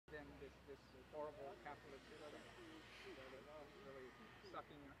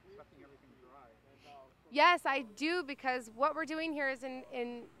Yes, I do, because what we're doing here is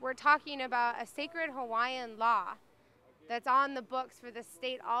we're talking about a sacred Hawaiian law that's on the books for the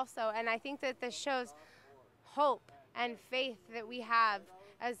state also, and I think that this shows hope and faith that we have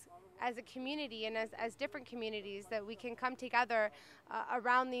as a community and as different communities, that we can come together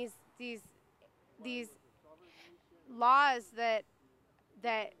around these laws that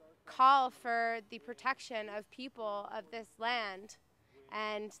call for the protection of people of this land,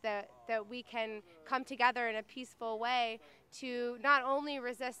 and that we can come together in a peaceful way to not only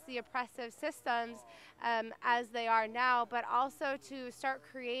resist the oppressive systems as they are now, but also to start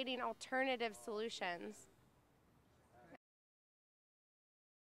creating alternative solutions.